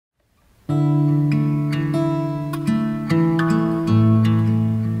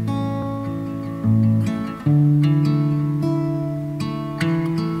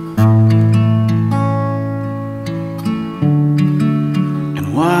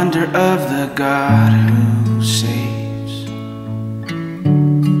wonder of the God who saves.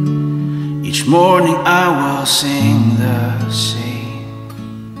 Each morning I will sing the same,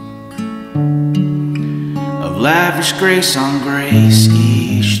 of lavish grace on grace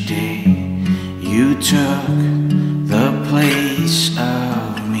each day. You took the place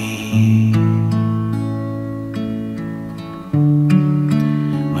of me.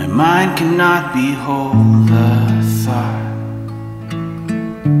 My mind cannot behold the thought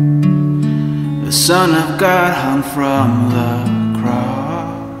the Son of God hung from the cross.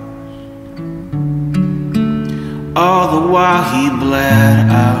 All the while he bled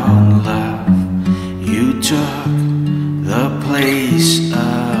out love. You took the place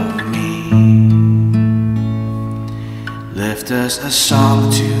of me. Lift us a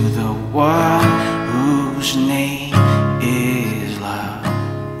song to the one whose name is love.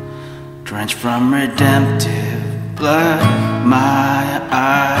 Drenched from redemptive blood, my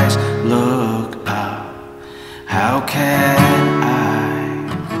eyes look up. How can I,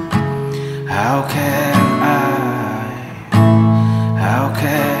 how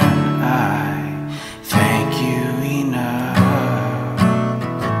can I thank you enough?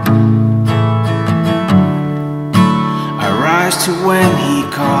 I rise to when he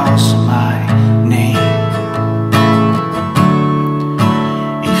calls my name.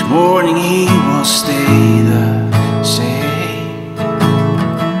 Each morning he will stay the same,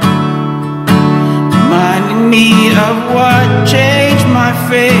 reminding me of what changed my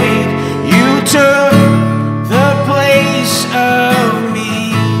fate. You took the place of me.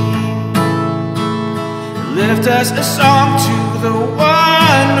 Lift us a song to the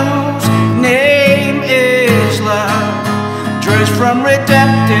one whose name is love. Drenched from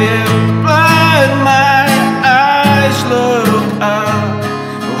redemptive blood, my